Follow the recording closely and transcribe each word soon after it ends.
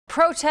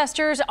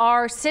Protesters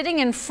are sitting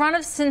in front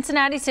of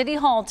Cincinnati City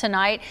Hall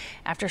tonight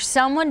after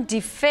someone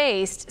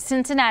defaced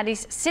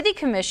Cincinnati's City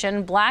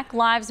Commission Black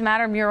Lives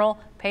Matter mural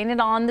painted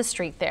on the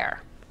street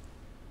there.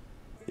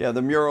 Yeah,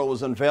 the mural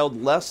was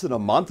unveiled less than a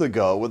month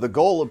ago with the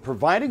goal of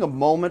providing a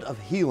moment of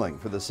healing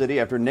for the city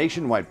after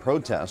nationwide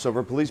protests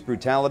over police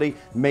brutality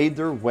made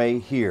their way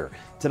here.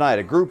 Tonight,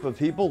 a group of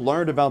people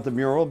learned about the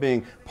mural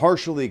being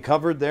partially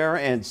covered there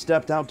and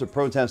stepped out to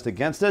protest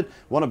against it.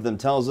 One of them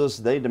tells us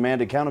they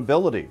demand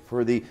accountability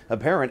for the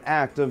apparent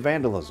act of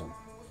vandalism.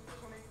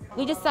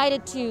 We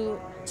decided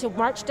to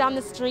march down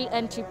the street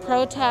and to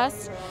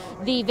protest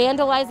the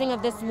vandalizing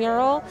of this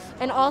mural,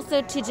 and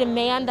also to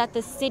demand that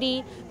the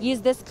city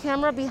use this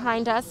camera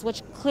behind us,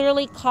 which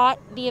clearly caught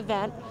the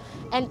event,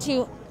 and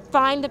to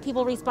find the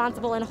people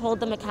responsible and hold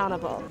them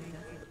accountable.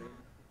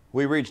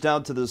 We reached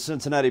out to the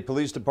Cincinnati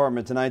Police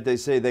Department tonight. They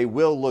say they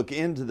will look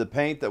into the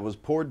paint that was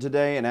poured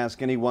today and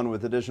ask anyone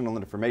with additional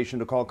information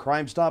to call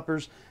Crime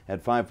Stoppers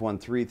at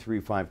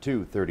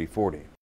 513-352-3040.